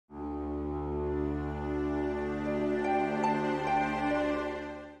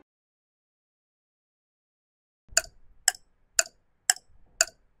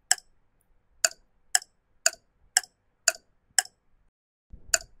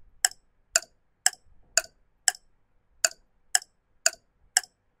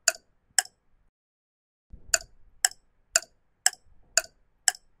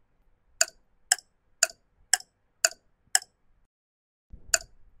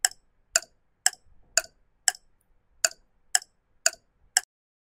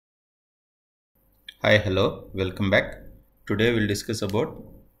Hi, hello, welcome back. Today we'll discuss about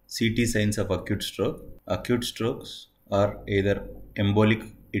CT signs of acute stroke. Acute strokes are either embolic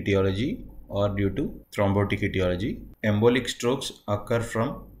etiology or due to thrombotic etiology. Embolic strokes occur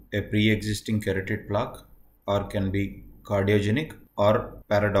from a pre-existing carotid plaque or can be cardiogenic or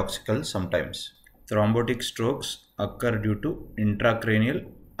paradoxical sometimes. Thrombotic strokes occur due to intracranial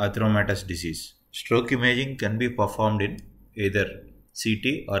atheromatous disease. Stroke imaging can be performed in either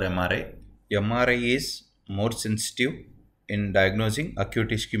CT or MRI. MRI is more sensitive in diagnosing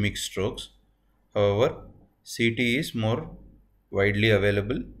acute ischemic strokes. However, CT is more widely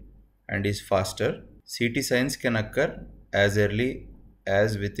available and is faster. CT signs can occur as early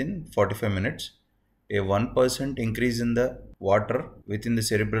as within 45 minutes. A 1% increase in the water within the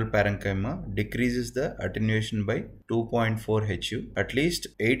cerebral parenchyma decreases the attenuation by 2.4 HU. At least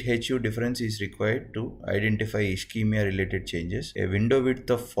 8 HU difference is required to identify ischemia related changes. A window width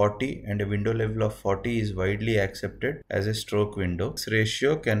of 40 and a window level of 40 is widely accepted as a stroke window. This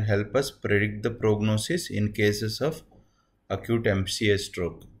ratio can help us predict the prognosis in cases of acute MCA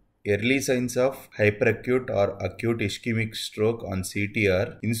stroke. Early signs of hyperacute or acute ischemic stroke on CT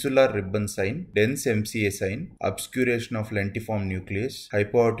are insular ribbon sign, dense MCA sign, obscuration of lentiform nucleus,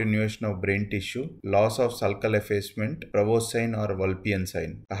 hypoattenuation of brain tissue, loss of sulcal effacement, Prevosts sign or Vulpian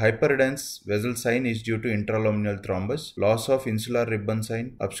sign. A hyperdense vessel sign is due to intraluminal thrombus, loss of insular ribbon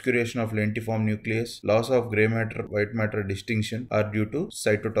sign, obscuration of lentiform nucleus, loss of grey matter white matter distinction are due to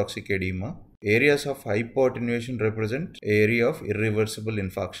cytotoxic edema. Areas of hypoattenuation represent area of irreversible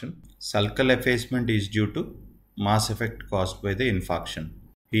infarction. Sulcal effacement is due to mass effect caused by the infarction.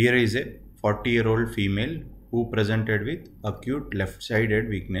 Here is a 40-year-old female who presented with acute left-sided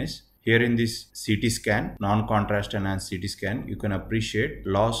weakness. Here in this CT scan, non-contrast enhanced CT scan, you can appreciate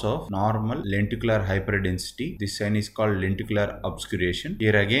loss of normal lenticular hyperdensity. This sign is called lenticular obscuration.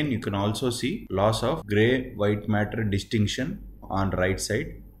 Here again, you can also see loss of gray white matter distinction on right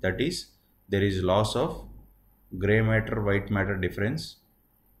side. That is, there is loss of gray matter white matter difference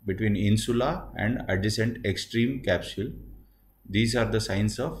between insula and adjacent extreme capsule. These are the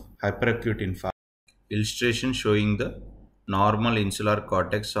signs of hyperacute infarction. Illustration showing the normal insular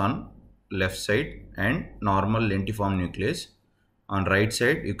cortex on left side and normal lentiform nucleus. On right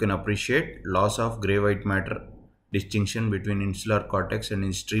side, you can appreciate loss of gray white matter distinction between insular cortex and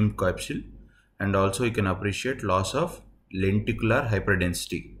extreme capsule, and also you can appreciate loss of lenticular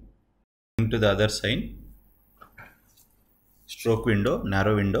hyperdensity. To the other sign, stroke window,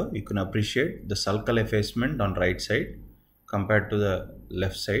 narrow window, you can appreciate the sulcal effacement on right side compared to the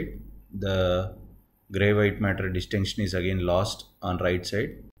left side. The gray white matter distinction is again lost on right side.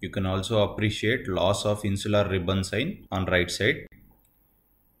 You can also appreciate loss of insular ribbon sign on right side.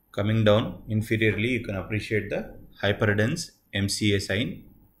 Coming down inferiorly, you can appreciate the hyperdense MCA sign.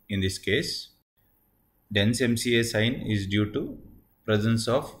 In this case, dense MCA sign is due to presence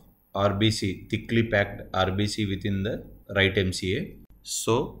of RBC, thickly packed RBC within the right MCA.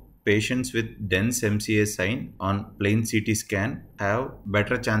 So, patients with dense MCA sign on plain CT scan have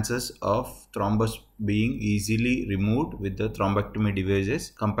better chances of thrombus being easily removed with the thrombectomy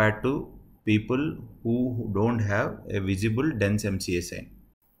devices compared to people who don't have a visible dense MCA sign.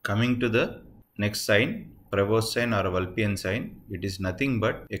 Coming to the next sign, Prevost sign or Vulpian sign, it is nothing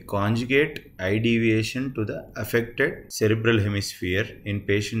but a conjugate eye deviation to the affected cerebral hemisphere in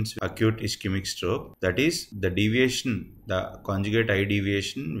patients with acute ischemic stroke. That is, the deviation, the conjugate eye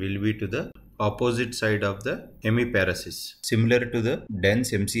deviation will be to the opposite side of the hemiparesis. Similar to the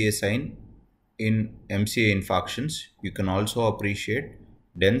dense MCA sign in MCA infarctions, you can also appreciate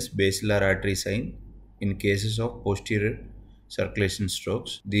dense basilar artery sign in cases of posterior circulation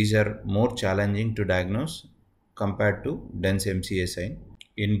strokes. These are more challenging to diagnose compared to dense MCA sign.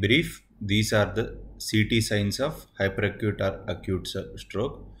 In brief, these are the CT signs of hyperacute or acute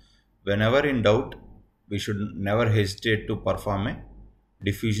stroke. Whenever in doubt, we should never hesitate to perform a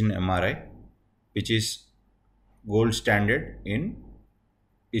diffusion MRI, which is gold standard in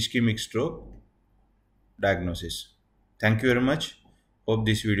ischemic stroke diagnosis. Thank you very much. Hope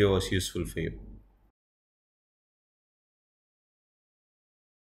this video was useful for you.